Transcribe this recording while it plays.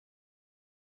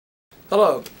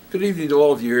Hello, good evening to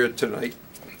all of you here tonight.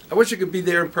 I wish I could be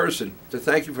there in person to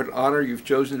thank you for the honor you've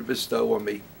chosen to bestow on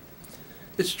me.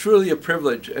 It's truly a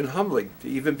privilege and humbling to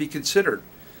even be considered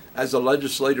as a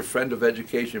legislative friend of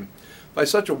education by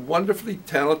such a wonderfully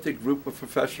talented group of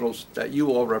professionals that you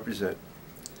all represent.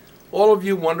 All of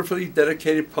you wonderfully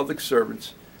dedicated public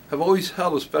servants have always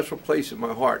held a special place in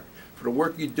my heart for the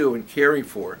work you do in caring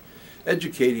for,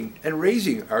 educating, and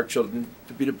raising our children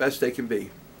to be the best they can be.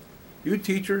 You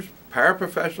teachers,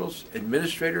 paraprofessionals,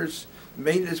 administrators,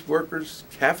 maintenance workers,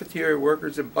 cafeteria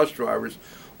workers, and bus drivers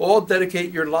all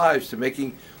dedicate your lives to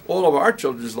making all of our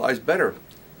children's lives better.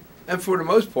 And for the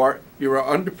most part, you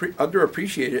are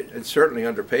underappreciated and certainly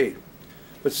underpaid,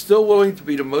 but still willing to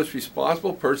be the most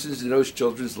responsible persons in those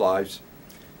children's lives.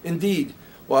 Indeed,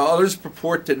 while others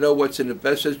purport to know what's in the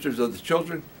best interest of the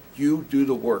children, you do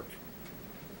the work.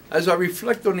 As I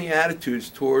reflect on the attitudes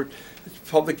toward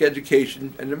public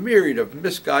education and the myriad of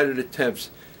misguided attempts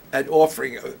at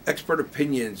offering expert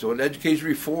opinions on education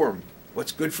reform,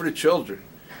 what's good for the children,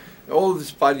 all of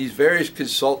this by these various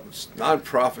consultants,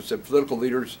 nonprofits, and political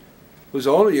leaders whose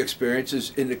only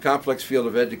experiences in the complex field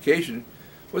of education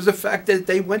was the fact that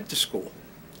they went to school.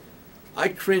 I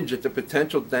cringe at the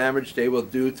potential damage they will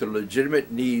do to the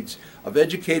legitimate needs of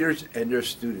educators and their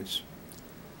students.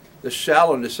 The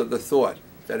shallowness of the thought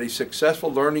that a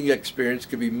successful learning experience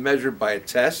can be measured by a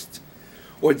test,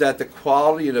 or that the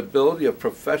quality and ability of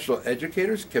professional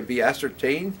educators can be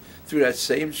ascertained through that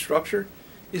same structure,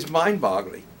 is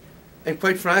mind-boggling, and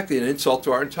quite frankly an insult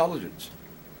to our intelligence.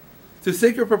 To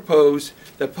think or propose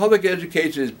that public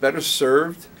education is better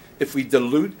served if we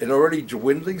dilute an already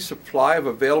dwindling supply of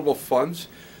available funds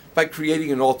by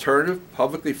creating an alternative,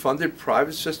 publicly funded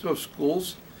private system of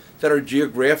schools that are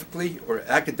geographically or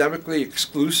academically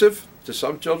exclusive to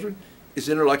some children is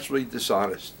intellectually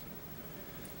dishonest.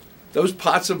 Those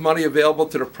pots of money available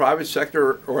to the private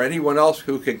sector or anyone else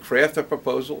who can craft a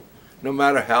proposal, no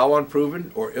matter how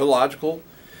unproven or illogical,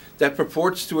 that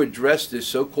purports to address this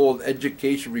so-called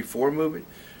education reform movement,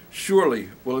 surely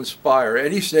will inspire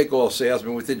any snake oil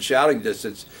salesman within shouting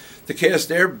distance to cast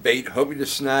their bait hoping to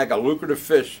snag a lucrative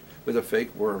fish with a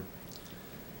fake worm.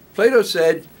 Plato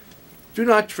said, "Do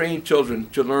not train children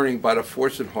to learning by the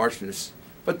force and harshness,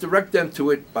 but direct them to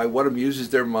it by what amuses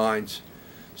their minds,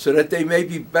 so that they may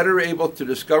be better able to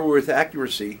discover with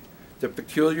accuracy the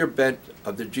peculiar bent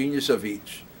of the genius of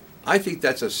each." I think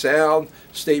that's a sound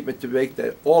statement to make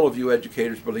that all of you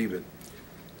educators believe in.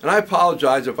 And I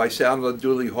apologize if I sound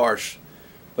unduly harsh,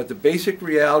 but the basic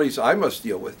realities I must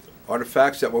deal with are the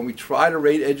facts that when we try to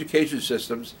rate education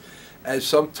systems as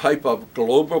some type of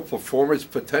global performance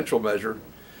potential measure,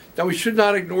 then we should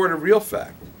not ignore the real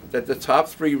fact that the top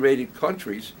 3 rated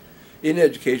countries in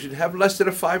education have less than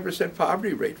a 5%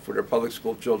 poverty rate for their public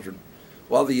school children,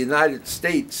 while the United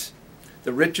States,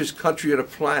 the richest country on the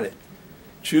planet,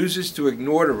 chooses to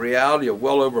ignore the reality of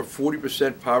well over a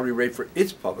 40% poverty rate for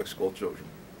its public school children.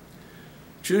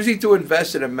 Choosing to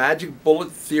invest in a magic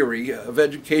bullet theory of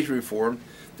education reform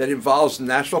that involves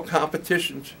national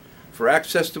competitions for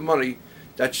access to money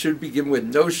that should be given with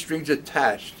no strings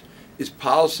attached is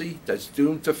policy that's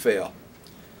doomed to fail.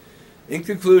 In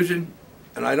conclusion,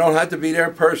 and I don't have to be there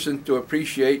in person to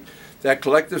appreciate that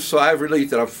collective sigh of relief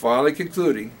that I'm finally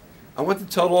concluding, I want to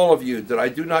tell all of you that I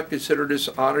do not consider this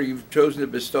honor you've chosen to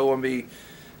bestow on me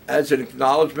as an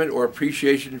acknowledgement or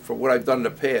appreciation for what I've done in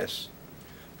the past,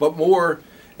 but more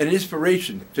an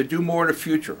inspiration to do more in the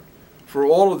future for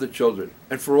all of the children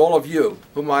and for all of you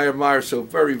whom I admire so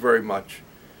very, very much.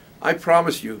 I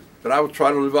promise you that I will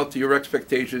try to live up to your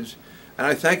expectations, and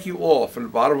I thank you all from the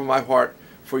bottom of my heart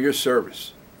for your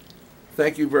service.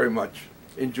 Thank you very much.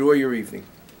 Enjoy your evening.